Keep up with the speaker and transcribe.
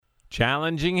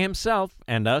Challenging himself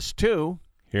and us too,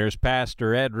 here's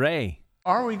Pastor Ed Ray.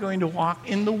 Are we going to walk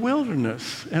in the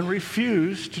wilderness and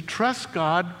refuse to trust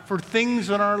God for things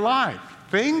in our life?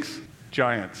 Things?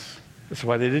 Giants. That's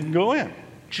why they didn't go in.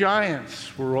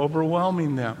 Giants were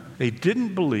overwhelming them. They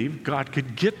didn't believe God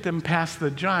could get them past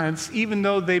the giants, even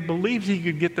though they believed he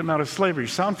could get them out of slavery.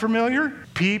 Sound familiar?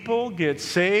 People get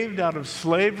saved out of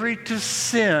slavery to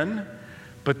sin,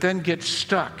 but then get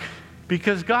stuck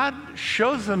because God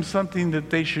shows them something that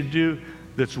they should do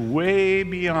that's way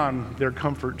beyond their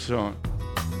comfort zone.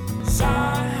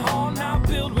 Zion now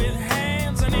built with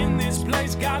hands, and in this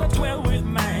place gotta dwell with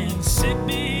man. Sick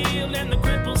be healed and the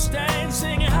crippled stand,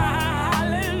 singing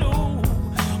hallelujah.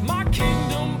 My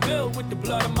kingdom built with the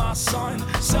blood of my son,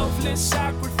 selfless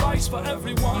sacrifice for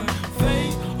everyone.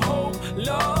 Faith, hope,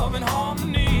 love, and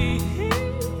harmony.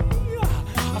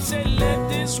 I said, let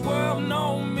this world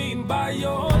know me by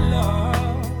your love.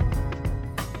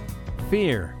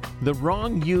 Fear, the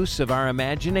wrong use of our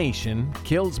imagination,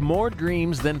 kills more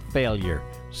dreams than failure,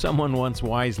 someone once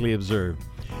wisely observed.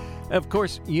 Of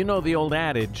course, you know the old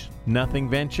adage, nothing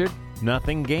ventured,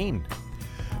 nothing gained.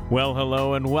 Well,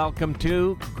 hello and welcome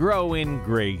to Grow in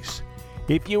Grace.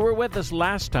 If you were with us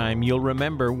last time, you'll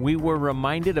remember we were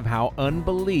reminded of how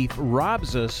unbelief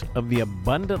robs us of the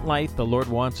abundant life the Lord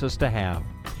wants us to have.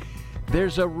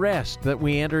 There's a rest that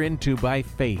we enter into by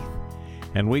faith.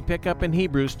 And we pick up in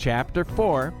Hebrews chapter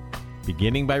 4,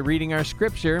 beginning by reading our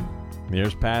scripture.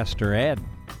 Here's Pastor Ed.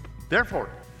 Therefore,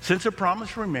 since a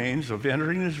promise remains of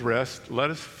entering his rest, let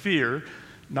us fear,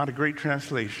 not a great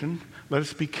translation, let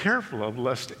us be careful of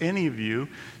lest any of you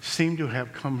seem to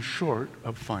have come short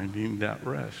of finding that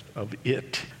rest, of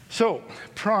it. So,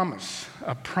 promise.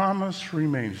 A promise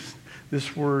remains.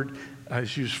 This word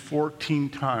is used 14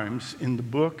 times in the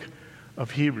book of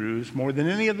Hebrews, more than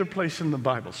any other place in the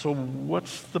Bible. So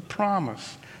what's the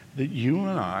promise? That you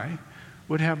and I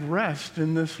would have rest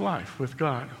in this life with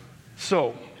God.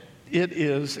 So it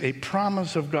is a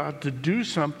promise of God to do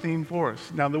something for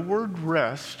us. Now the word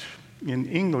rest in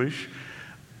English,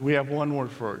 we have one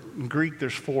word for it. In Greek,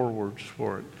 there's 4 words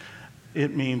for it.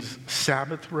 It means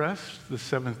Sabbath rest, the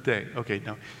 7th day. Okay,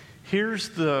 now here's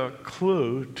the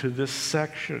clue to this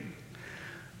section.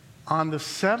 On the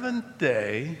 7th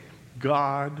day,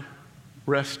 God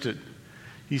rested.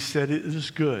 He said it is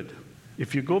good.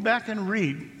 If you go back and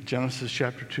read Genesis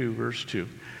chapter 2, verse 2,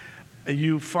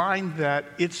 you find that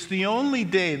it's the only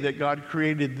day that God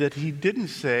created that he didn't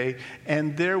say,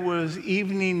 and there was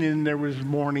evening and there was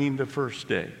morning the first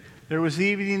day. There was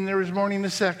evening and there was morning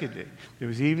the second day. There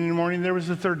was evening and morning, there was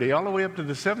the third day, all the way up to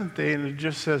the 7th day, and it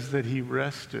just says that he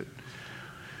rested.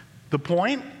 The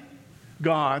point?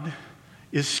 God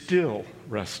is still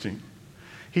resting.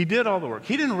 He did all the work.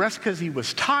 He didn't rest because he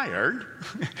was tired.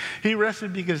 He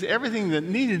rested because everything that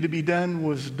needed to be done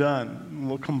was done.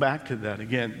 We'll come back to that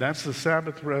again. That's the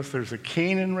Sabbath rest. There's a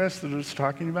Canaan rest that it's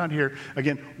talking about here.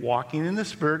 Again, walking in the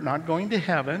Spirit, not going to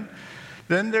heaven.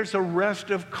 Then there's a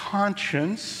rest of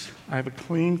conscience. I have a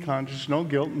clean conscience, no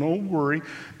guilt, no worry,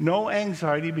 no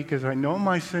anxiety because I know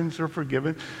my sins are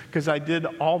forgiven because I did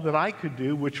all that I could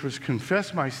do, which was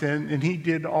confess my sin, and he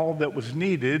did all that was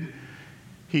needed.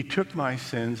 He took my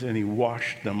sins and he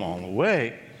washed them all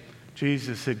away.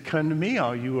 Jesus said, come to me,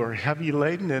 all you are heavy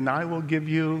laden, and I will give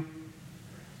you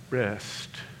rest.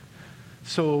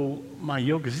 So my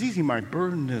yoke is easy, my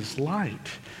burden is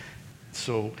light.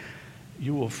 So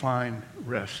you will find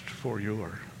rest for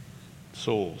your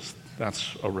souls.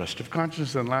 That's a rest of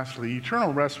conscience. And lastly,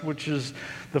 eternal rest, which is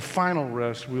the final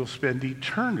rest. We'll spend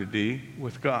eternity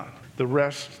with God. The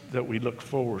rest that we look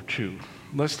forward to.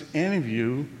 Lest any of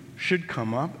you should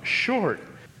come up short.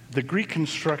 The Greek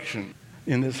construction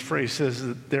in this phrase says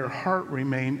that their heart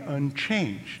remained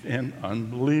unchanged and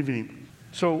unbelieving.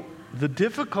 So the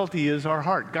difficulty is our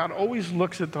heart. God always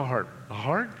looks at the heart. The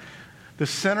heart, the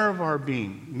center of our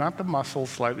being, not the muscle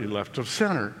slightly left of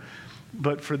center.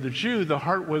 But for the Jew, the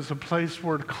heart was a place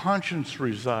where conscience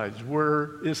resides,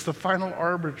 where it's the final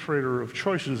arbitrator of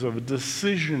choices, of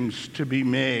decisions to be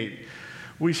made.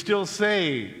 We still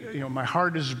say, my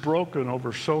heart is broken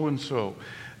over so-and-so.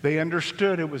 They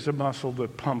understood it was a muscle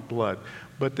that pumped blood,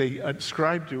 but they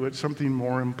ascribed to it something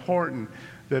more important,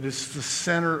 that it's the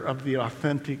center of the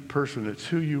authentic person. It's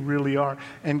who you really are.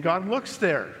 And God looks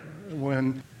there.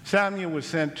 When Samuel was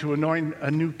sent to anoint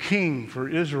a new king for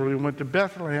Israel, he went to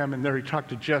Bethlehem, and there he talked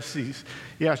to Jesse.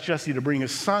 He asked Jesse to bring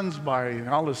his sons by, and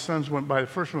all his sons went by. The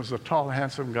first one was a tall,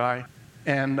 handsome guy.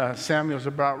 And Samuel's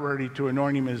about ready to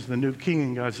anoint him as the new king.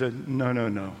 And God said,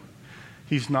 no.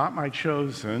 He's not my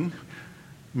chosen.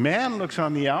 Man looks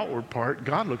on the outward part.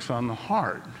 God looks on the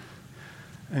heart.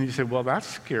 And he said, well, that's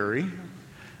scary.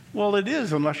 Well, it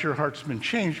is, unless your heart's been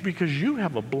changed, because you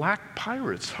have a black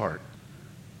pirate's heart.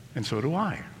 And so do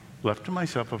I. Left to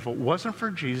myself, if it wasn't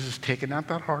for Jesus taking out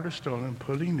that heart of stone and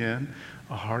putting in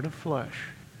a heart of flesh.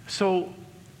 So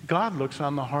God looks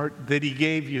on the heart that he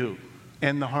gave you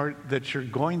and the heart that you're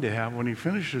going to have when he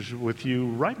finishes with you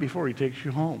right before he takes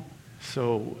you home.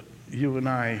 So you and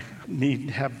I need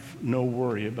have no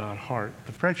worry about heart.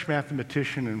 The French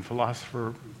mathematician and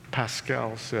philosopher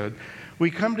Pascal said,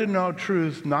 "We come to know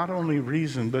truth not only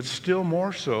reason, but still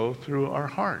more so through our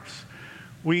hearts."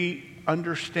 We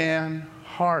understand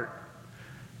heart.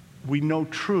 We know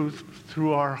truth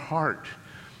through our heart.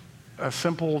 A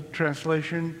simple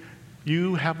translation,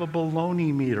 you have a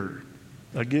baloney meter.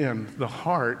 Again, the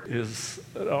heart is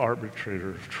an arbitrator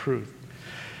of truth.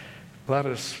 Let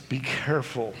us be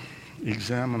careful,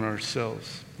 examine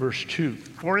ourselves. Verse 2,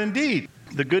 for indeed,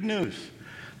 the good news,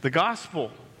 the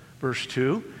gospel, verse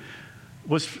 2,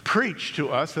 was preached to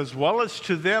us as well as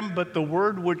to them, but the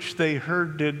word which they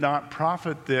heard did not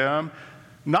profit them,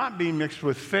 not being mixed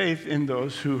with faith in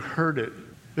those who heard it.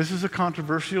 This is a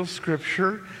controversial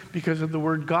scripture because of the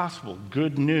word gospel,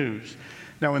 good news.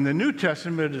 Now, in the New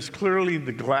Testament, it is clearly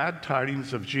the glad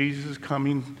tidings of Jesus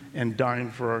coming and dying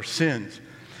for our sins.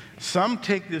 Some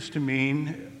take this to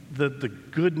mean that the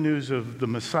good news of the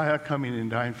Messiah coming and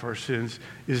dying for our sins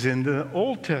is in the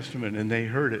Old Testament, and they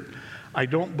heard it. I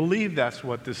don't believe that's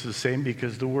what this is saying,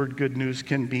 because the word good news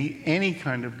can be any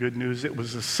kind of good news. It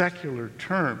was a secular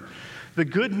term. The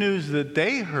good news that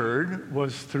they heard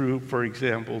was through, for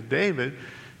example, David,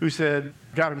 who said,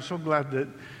 God, I'm so glad that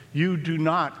you do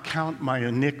not count my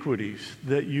iniquities,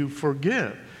 that you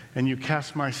forgive, and you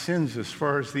cast my sins as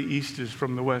far as the east is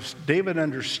from the west. David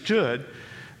understood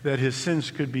that his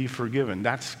sins could be forgiven.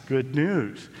 That's good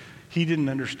news. He didn't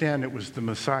understand it was the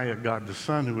Messiah, God the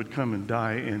Son, who would come and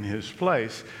die in his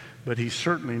place, but he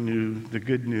certainly knew the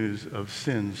good news of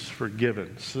sins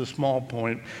forgiven. It's a small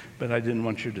point, but I didn't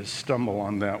want you to stumble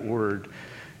on that word.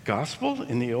 Gospel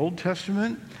in the Old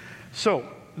Testament. So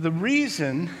the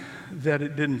reason that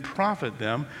it didn't profit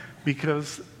them,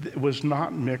 because it was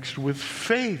not mixed with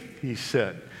faith, he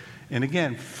said. And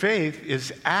again, faith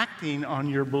is acting on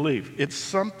your belief. It's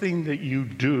something that you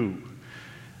do.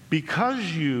 Because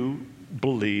you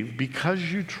believe, because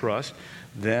you trust,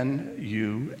 then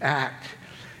you act.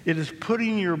 It is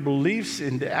putting your beliefs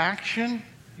into action.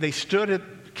 They stood at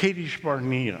Kadesh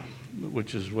Barnea,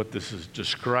 which is what this is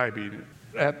describing,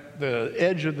 at the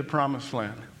edge of the promised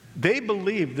land. They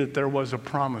believed that there was a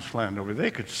promised land over there.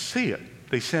 They could see it.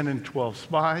 They sent in 12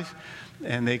 spies,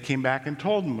 and they came back and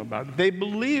told them about it. They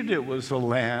believed it was a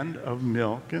land of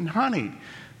milk and honey.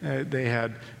 They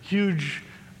had huge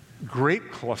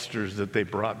grape clusters that they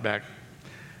brought back.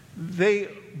 They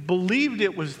believed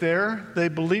it was there. They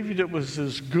believed it was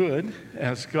as good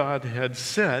as God had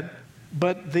said,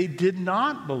 but they did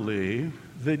not believe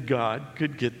that God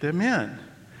could get them in.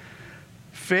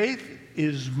 Faith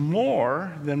is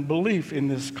more than belief in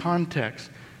this context.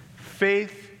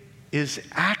 Faith is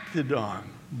acted on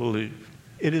belief.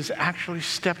 It is actually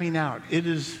stepping out. It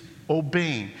is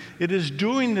obeying. It is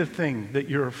doing the thing that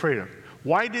you're afraid of.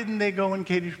 Why didn't they go in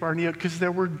Kadesh Barnea? Because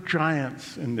there were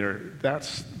giants in there.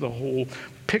 That's the whole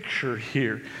picture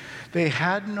here. They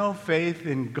had no faith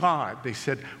in God. They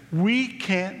said, we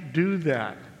can't do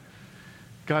that.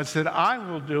 God said, I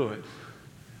will do it.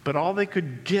 But all they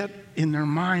could get in their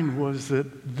mind was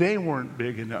that they weren't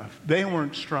big enough. They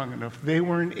weren't strong enough. They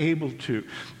weren't able to.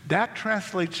 That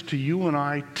translates to you and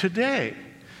I today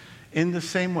in the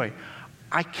same way.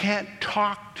 I can't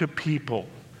talk to people.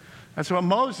 That's what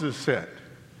Moses said.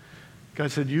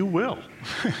 God said, you will.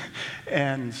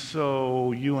 And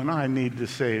so you and I need to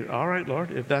say, all right,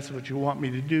 Lord, if that's what you want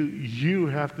me to do, you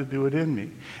have to do it in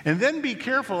me. And then be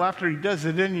careful after he does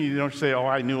it in you. You don't say, oh,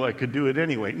 I knew I could do it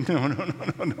anyway.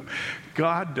 No.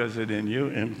 God does it in you,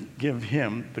 and give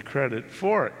him the credit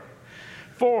for it.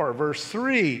 4, verse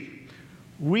 3,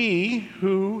 we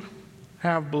who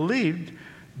have believed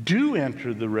do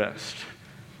enter the rest.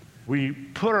 We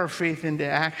put our faith into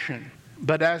action.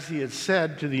 But as he had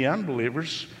said to the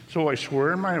unbelievers, so I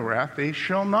swear in my wrath, they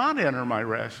shall not enter my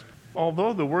rest,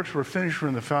 although the works were finished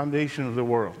from the foundation of the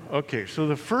world. Okay, so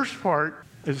the first part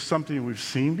is something we've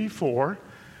seen before.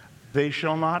 They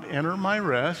shall not enter my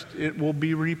rest. It will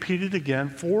be repeated again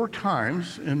 4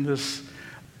 times in this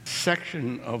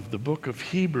section of the book of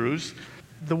Hebrews.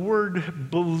 The word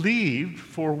believed,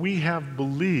 for we have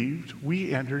believed,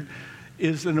 we entered,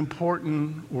 is an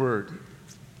important word.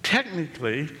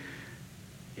 Technically,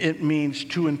 it means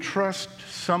to entrust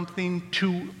something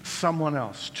to someone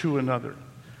else, to another.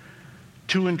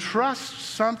 To entrust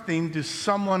something to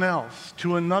someone else,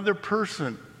 to another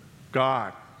person,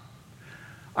 God.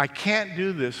 I can't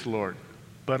do this, Lord,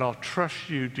 but I'll trust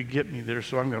you to get me there,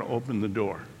 so I'm going to open the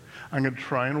door. I'm going to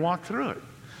try and walk through it.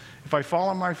 If I fall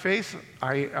on my face,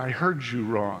 I heard you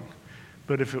wrong.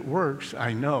 But if it works,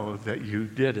 I know that you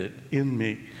did it in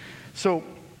me. So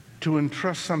to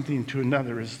entrust something to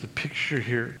another is the picture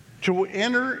here. To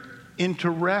enter into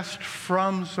rest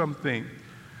from something.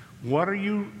 What are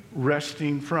you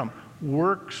resting from?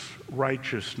 Works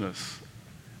righteousness.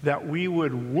 That we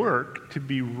would work to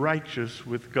be righteous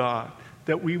with God.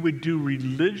 That we would do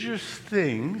religious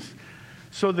things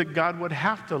so that God would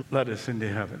have to let us into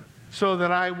heaven. So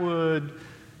that I would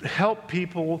help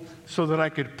people so that I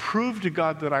could prove to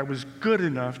God that I was good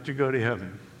enough to go to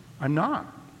heaven. I'm not.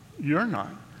 You're not.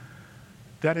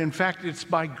 That in fact it's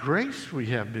by grace we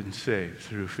have been saved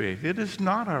through faith. It is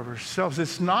not of ourselves.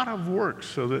 It's not of works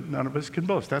so that none of us can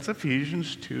boast. That's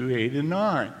Ephesians 2:8 and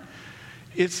 9.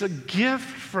 It's a gift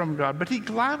from God, but he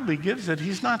gladly gives it.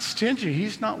 He's not stingy.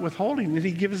 He's not withholding it.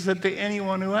 He gives it to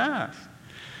anyone who asks.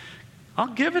 I'll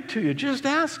give it to you. Just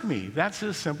ask me. That's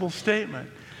his simple statement.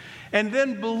 And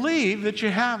then believe that you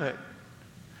have it.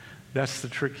 That's the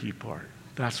tricky part.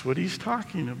 That's what he's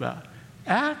talking about.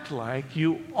 Act like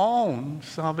you own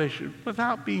salvation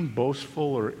without being boastful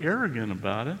or arrogant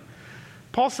about it.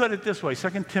 Paul said it this way,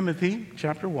 2 Timothy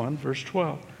chapter 1, verse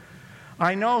 12.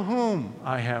 I know whom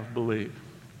I have believed,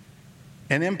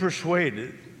 and am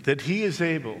persuaded that he is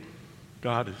able,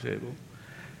 God is able,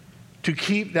 to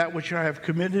keep that which I have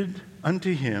committed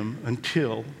unto him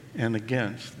until and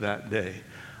against that day.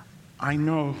 I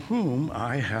know whom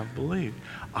I have believed.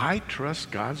 I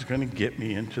trust God's going to get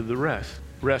me into the rest.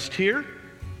 Rest here,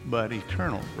 but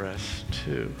eternal rest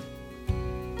too.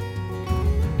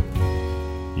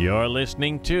 You're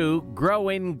listening to Grow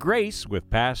in Grace with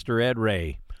Pastor Ed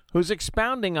Ray, who's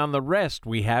expounding on the rest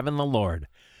we have in the Lord,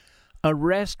 a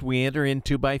rest we enter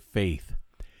into by faith.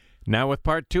 Now with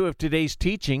part 2 of today's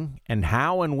teaching and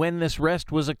how and when this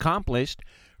rest was accomplished,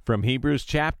 from Hebrews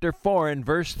chapter 4 and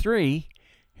verse 3,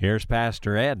 here's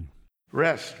Pastor Ed.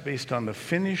 Rest based on the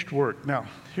finished work. Now,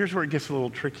 here's where it gets a little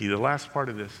tricky, the last part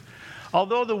of this.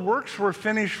 Although the works were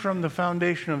finished from the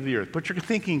foundation of the earth, put your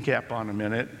thinking cap on a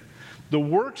minute. The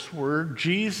works were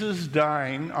Jesus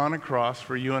dying on a cross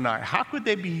for you and I. How could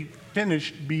they be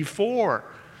finished before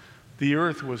the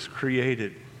earth was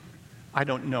created? I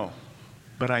don't know,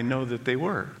 but I know that they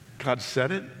were. God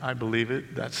said it, I believe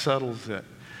it, that settles it.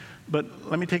 But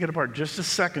let me take it apart just a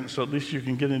second so at least you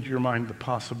can get into your mind the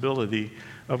possibility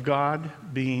of God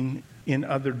being in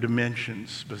other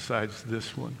dimensions besides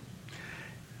this one.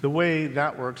 The way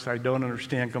that works, I don't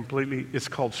understand completely. It's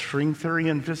called string theory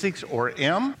in physics, or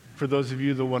M. For those of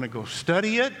you that want to go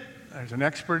study it, there's an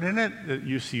expert in it at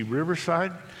UC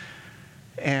Riverside.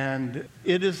 And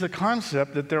it is the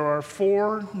concept that there are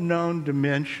 4 known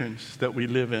dimensions that we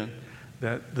live in.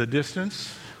 That the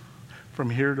distance from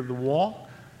here to the wall,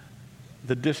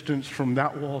 the distance from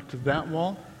that wall to that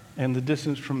wall, and the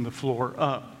distance from the floor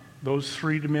up. Those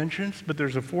 3 dimensions, but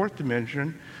there's a 4th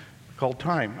dimension called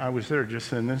time. I was there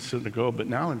just an instant ago, but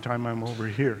now in time I'm over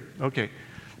here. Okay,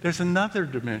 there's another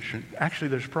dimension. Actually,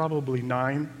 there's probably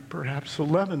 9, perhaps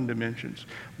 11 dimensions.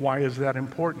 Why is that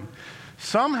important?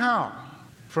 Somehow,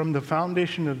 from the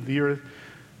foundation of the earth,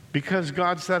 because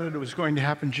God said it was going to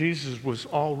happen, Jesus was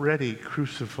already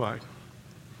crucified.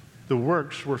 The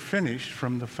works were finished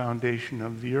from the foundation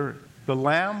of the earth. The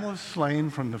Lamb was slain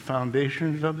from the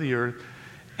foundations of the earth,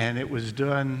 and it was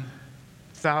done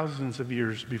thousands of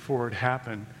years before it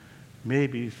happened,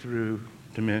 maybe through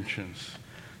dimensions.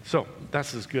 So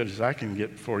that's as good as I can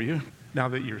get for you. Now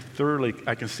that you're thoroughly,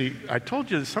 I can see, I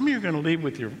told you that some of you are going to leave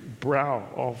with your brow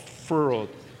all furrowed.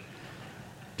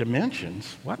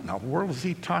 Dimensions? What in the world is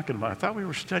he talking about? I thought we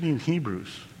were studying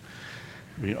Hebrews.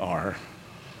 We are.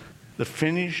 The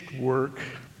finished work,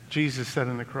 Jesus said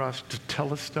on the cross,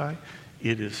 tetelestai,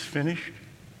 it is finished.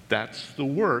 That's the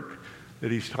work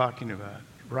that he's talking about.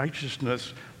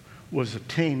 Righteousness was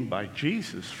attained by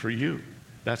Jesus for you.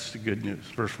 That's the good news.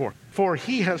 Verse 4. For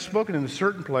he has spoken in a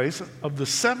certain place of the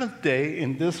 7th day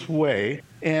in this way,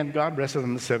 and God rested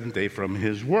on the 7th day from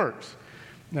his works.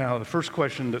 Now, the first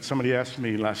question that somebody asked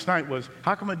me last night was,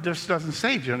 how come it just doesn't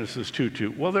say Genesis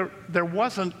 2:2? Well, there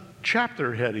wasn't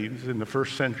chapter headings in the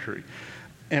first century.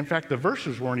 In fact, the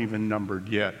verses weren't even numbered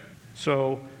yet.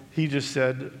 So he just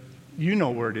said, you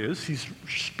know where it is. He's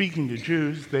speaking to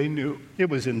Jews. They knew it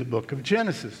was in the book of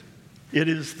Genesis. It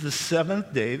is the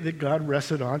 7th day that God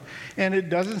rested on, and it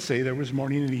doesn't say there was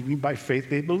morning and evening. By faith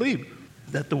they believed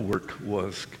that the work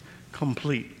was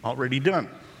complete, already done.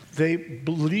 They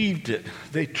believed it.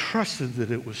 They trusted that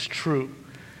it was true.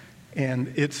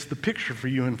 And it's the picture for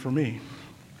you and for me,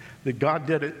 that God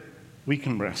did it, we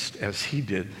can rest as he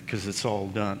did because it's all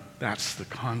done. That's the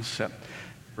concept.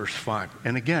 Verse 5.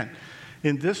 And again,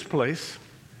 in this place,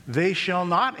 they shall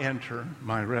not enter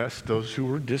my rest, those who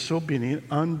were disobedient,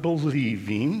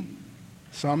 unbelieving.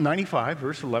 Psalm 95,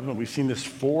 verse 11, we've seen this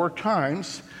 4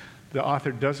 times. The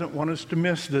author doesn't want us to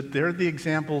miss that they're the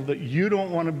example that you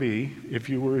don't want to be if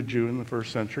you were a Jew in the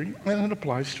first century, and it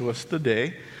applies to us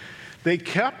today. They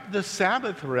kept the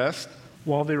Sabbath rest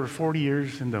while they were 40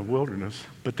 years in the wilderness,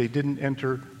 but they didn't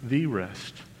enter the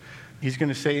rest. He's going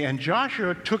to say, and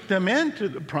Joshua took them into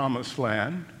the promised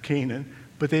land, Canaan,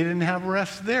 but they didn't have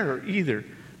rest there either,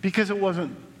 because it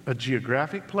wasn't a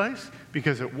geographic place,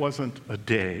 because it wasn't a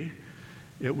day,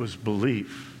 it was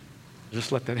belief.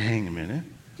 Just let that hang a minute.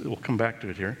 We'll come back to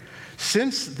it here.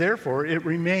 Since, therefore, it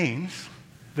remains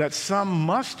that some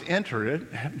must enter it,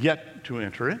 yet to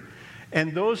enter it,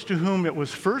 and those to whom it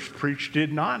was first preached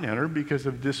did not enter because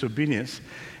of disobedience.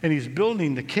 And he's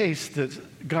building the case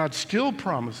that God still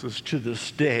promises to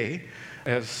this day,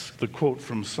 as the quote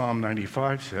from Psalm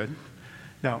 95 said.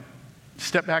 Now,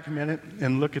 step back a minute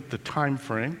and look at the time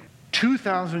frame.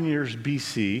 2,000 years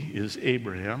BC is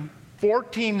Abraham.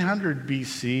 1400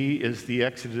 BC is the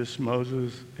Exodus,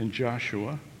 Moses, and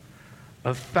Joshua.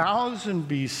 1000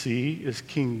 BC is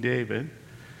King David.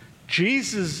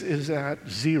 Jesus is at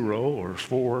 0 or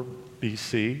 4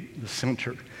 BC, the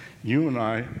center. You and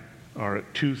I are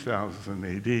at 2000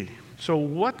 AD. So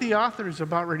what the author is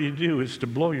about ready to do is to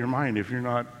blow your mind if you're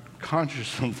not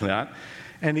conscious of that.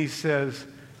 And he says,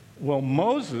 well,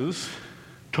 Moses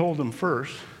told them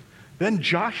first, then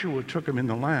Joshua took them in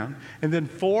the land, and then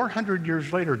 400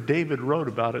 years later, David wrote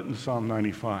about it in Psalm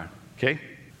 95. Okay?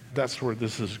 That's where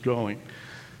this is going.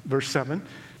 Verse 7.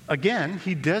 Again,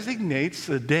 he designates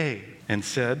a day and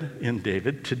said in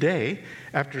David, today,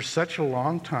 after such a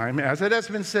long time, as it has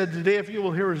been said, today if you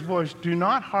will hear his voice, do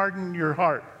not harden your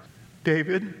heart.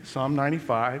 David, Psalm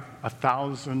 95,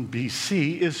 1000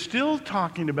 BC, is still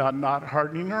talking about not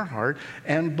hardening our heart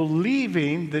and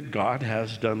believing that God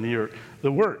has done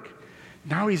the work.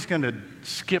 Now he's going to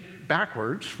skip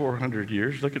backwards 400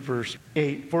 years. Look at verse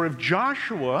 8. For if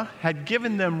Joshua had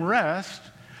given them rest,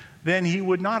 then he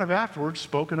would not have afterwards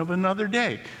spoken of another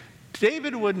day.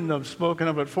 David wouldn't have spoken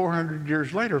of it 400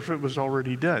 years later if it was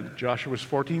already done. Joshua was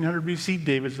 1400 BC,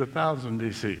 David's 1000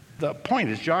 BC. The point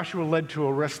is Joshua led to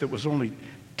a rest that was only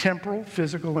temporal,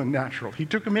 physical, and natural. He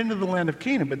took them into the land of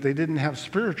Canaan, but they didn't have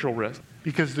spiritual rest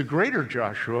because the greater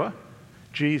Joshua,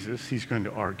 Jesus, he's going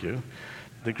to argue,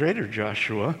 the greater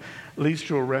Joshua leads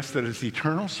to a rest that is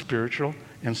eternal, spiritual,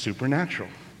 and supernatural.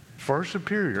 Far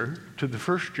superior to the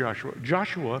first Joshua.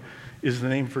 Joshua is the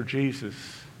name for Jesus.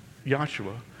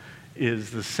 Yahshua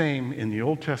is the same in the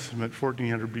Old Testament,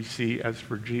 1400 BC, as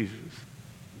for Jesus.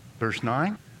 Verse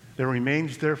 9, there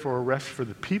remains therefore a rest for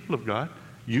the people of God.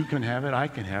 You can have it, I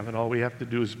can have it. All we have to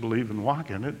do is believe and walk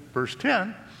in it. Verse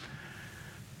 10,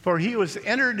 for he who has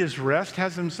entered his rest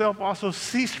has himself also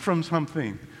ceased from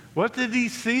something. What did he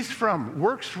cease from?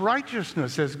 Works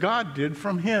righteousness as God did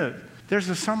from his. There's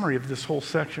a summary of this whole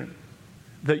section.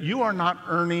 That you are not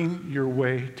earning your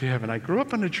way to heaven. I grew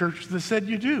up in a church that said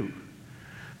you do.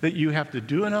 That you have to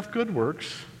do enough good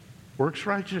works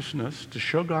righteousness, to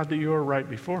show God that you are right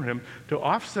before him, to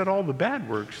offset all the bad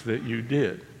works that you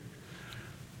did.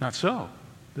 Not so.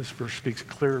 This verse speaks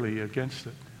clearly against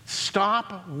it.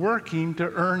 Stop working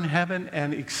to earn heaven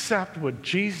and accept what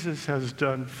Jesus has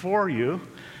done for you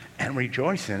and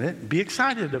rejoice in it. Be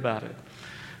excited about it.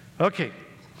 Okay,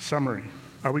 summary.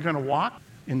 Are we going to walk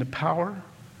in the power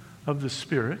of the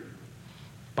Spirit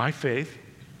by faith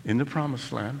in the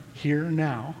promised land here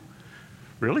now?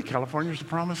 Really? California's the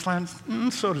promised land,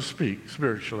 so to speak,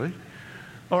 spiritually.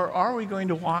 Or are we going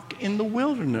to walk in the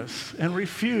wilderness and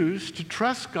refuse to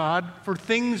trust God for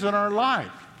things in our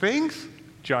life? Things?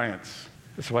 Giants.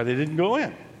 That's why they didn't go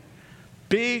in.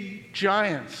 Big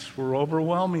giants were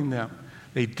overwhelming them.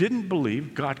 They didn't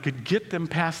believe God could get them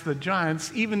past the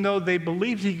giants, even though they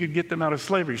believed he could get them out of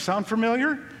slavery. Sound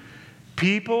familiar?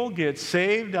 People get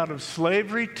saved out of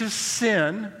slavery to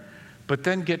sin, but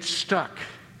then get stuck.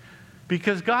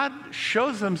 Because God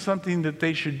shows them something that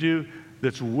they should do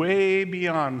that's way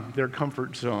beyond their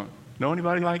comfort zone. Know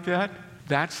anybody like that?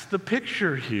 That's the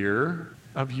picture here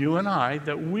of you and I,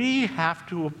 that we have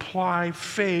to apply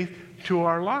faith to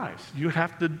our lives. You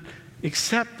have to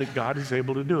accept that God is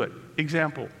able to do it.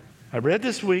 Example, I read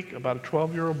this week about a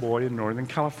 12-year-old boy in Northern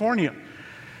California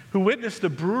who witnessed the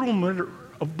brutal murder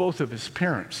of both of his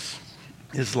parents.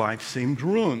 His life seemed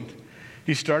ruined.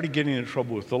 He started getting in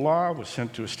trouble with the law, was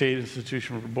sent to a state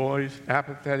institution for boys,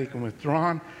 apathetic and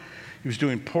withdrawn. He was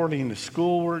doing poorly in his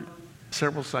schoolwork.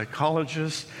 Several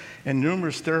psychologists and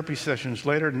numerous therapy sessions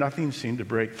later, nothing seemed to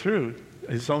break through.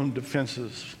 His own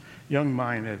defenses, young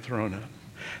mind had thrown up.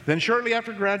 Then shortly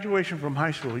after graduation from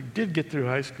high school, he did get through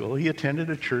high school, he attended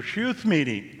a church youth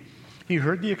meeting. He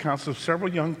heard the accounts of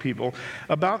several young people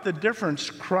about the difference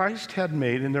Christ had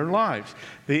made in their lives.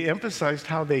 They emphasized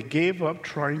how they gave up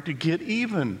trying to get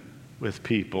even with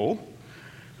people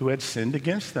who had sinned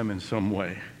against them in some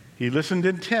way. He listened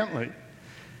intently.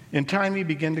 In time, he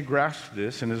began to grasp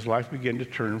this, and his life began to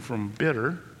turn from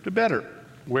bitter to better.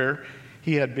 Where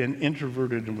he had been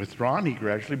introverted and withdrawn, he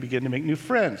gradually began to make new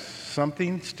friends.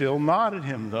 Something still gnawed at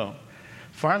him, though.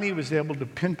 Finally, he was able to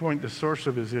pinpoint the source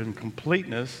of his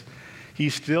incompleteness. He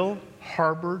still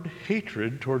harbored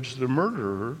hatred towards the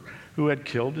murderer who had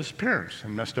killed his parents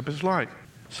and messed up his life.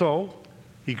 So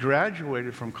he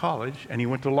graduated from college and he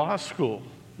went to law school.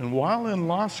 And while in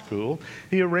law school,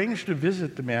 he arranged to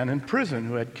visit the man in prison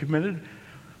who had committed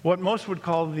what most would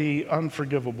call the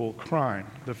unforgivable crime.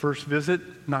 The first visit,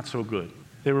 not so good.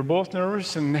 They were both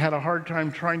nervous and had a hard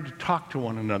time trying to talk to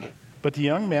one another. But the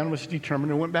young man was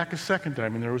determined and went back a second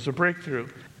time, and there was a breakthrough.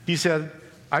 He said,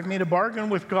 "I've made a bargain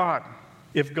with God.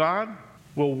 If God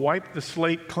will wipe the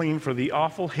slate clean for the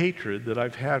awful hatred that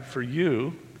I've had for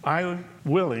you, I'm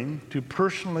willing to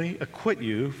personally acquit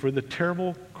you for the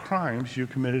terrible crimes you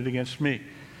committed against me."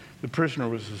 The prisoner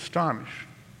was astonished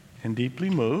and deeply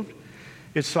moved.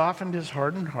 It softened his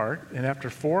hardened heart, and after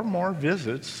 4 more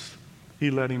visits, he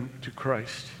led him to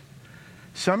Christ.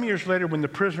 Some years later, when the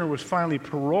prisoner was finally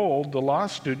paroled, the law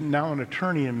student, now an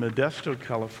attorney in Modesto,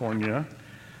 California,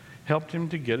 helped him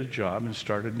to get a job and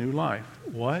start a new life.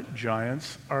 What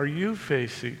giants are you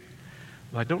facing?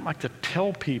 Well, I don't like to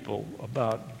tell people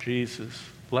about Jesus.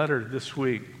 Letter this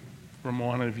week from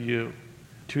one of you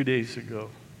 2 days ago.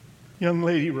 Young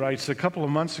lady writes, "A couple of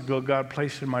months ago, God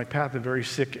placed in my path a very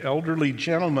sick elderly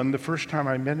gentleman. The first time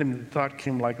I met him, the thought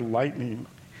came like lightning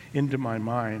into my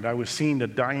mind. I was seeing a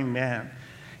dying man,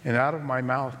 and out of my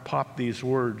mouth popped these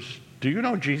words, 'Do you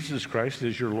know Jesus Christ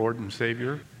is your Lord and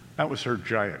Savior?' That was her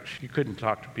giant. She couldn't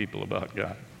talk to people about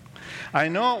God. I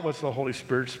know it was the Holy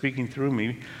Spirit speaking through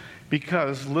me,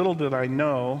 because little did I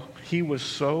know he was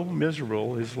so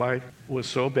miserable, his life was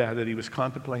so bad that he was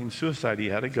contemplating suicide. He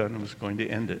had a gun and was going to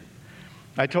end it.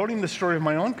 I told him the story of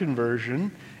my own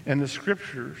conversion and the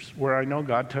scriptures where I know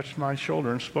God touched my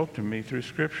shoulder and spoke to me through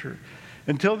scripture.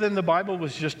 Until then, the Bible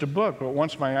was just a book, but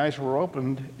once my eyes were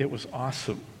opened, it was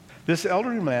awesome. This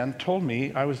elderly man told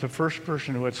me I was the first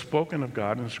person who had spoken of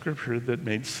God in scripture that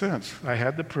made sense. I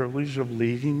had the privilege of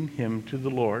leading him to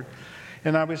the Lord,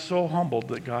 and I was so humbled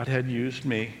that God had used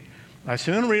me. I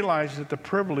soon realized that the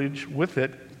privilege, with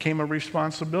it came a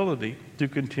responsibility to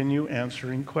continue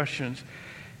answering questions.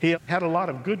 He had a lot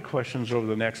of good questions over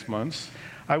the next months.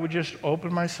 I would just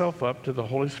open myself up to the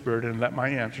Holy Spirit and let my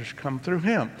answers come through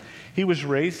him. He was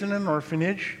raised in an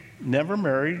orphanage, never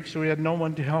married, so he had no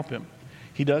one to help him.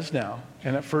 He does now,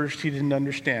 and at first he didn't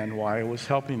understand why I was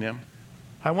helping him.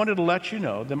 I wanted to let you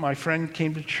know that my friend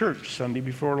came to church Sunday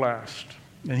before last,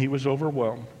 and he was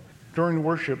overwhelmed. During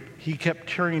worship, he kept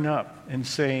tearing up and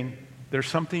saying, "There's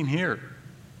something here.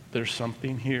 There's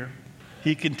something here."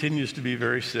 He continues to be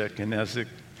very sick and has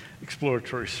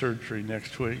exploratory surgery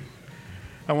next week.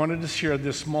 I wanted to share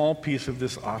this small piece of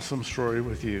this awesome story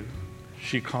with you.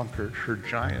 She conquered her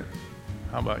giant.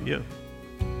 How about you?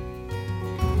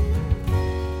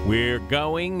 We're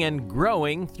going and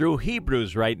growing through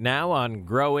Hebrews right now on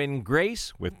Grow in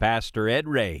Grace with Pastor Ed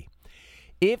Ray.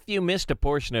 If you missed a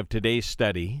portion of today's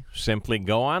study, simply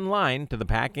go online to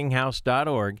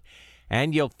thepackinghouse.org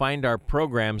and you'll find our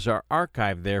programs are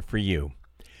archived there for you.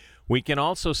 We can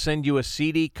also send you a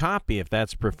CD copy if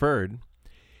that's preferred.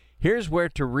 Here's where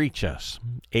to reach us,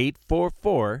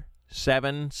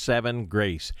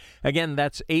 844-77-GRACE. Again,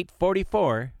 that's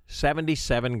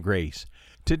 844-77-GRACE.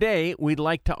 Today, we'd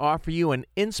like to offer you an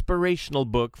inspirational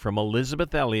book from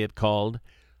Elizabeth Elliot called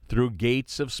Through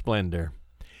Gates of Splendor.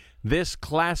 This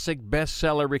classic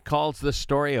bestseller recalls the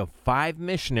story of 5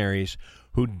 missionaries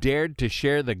who dared to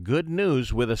share the good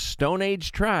news with a Stone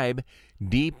Age tribe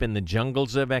deep in the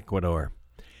jungles of Ecuador.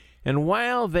 And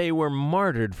while they were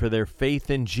martyred for their faith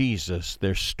in Jesus,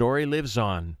 their story lives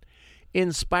on,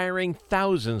 inspiring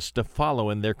thousands to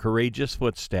follow in their courageous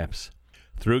footsteps.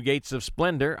 Through Gates of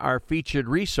Splendor, our featured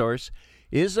resource,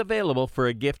 is available for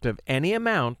a gift of any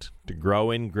amount to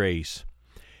grow in grace.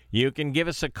 You can give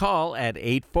us a call at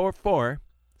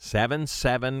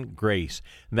 844-77-GRACE.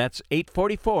 That's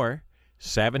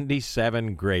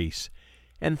 844-77-GRACE.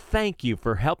 And thank you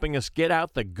for helping us get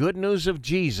out the good news of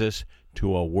Jesus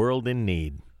to a world in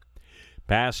need.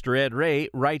 Pastor Ed Ray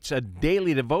writes a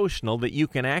daily devotional that you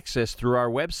can access through our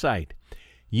website.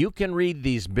 You can read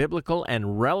these biblical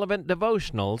and relevant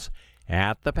devotionals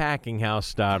at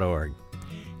thepackinghouse.org.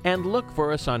 And look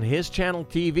for us on His Channel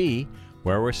TV,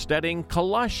 where we're studying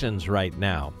Colossians right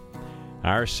now.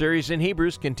 Our series in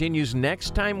Hebrews continues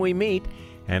next time we meet,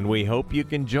 and we hope you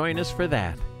can join us for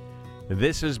that.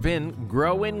 This has been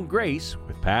Grow in Grace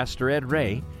with Pastor Ed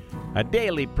Ray, a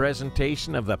daily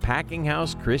presentation of the Packing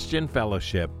House Christian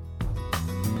Fellowship.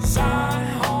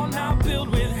 Zion now built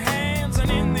with hands,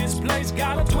 and in this place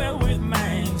gotta dwell with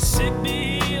man. Sick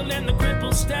be healed and the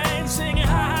crippled stand, singing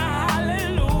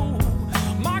hallelujah.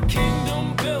 My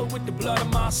kingdom built with the blood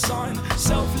of my son,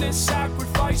 selfless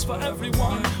sacrifice for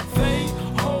everyone. Faith,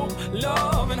 hope,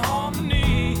 love, and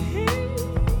harmony.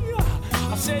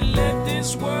 I said, let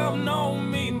this world know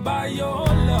me by your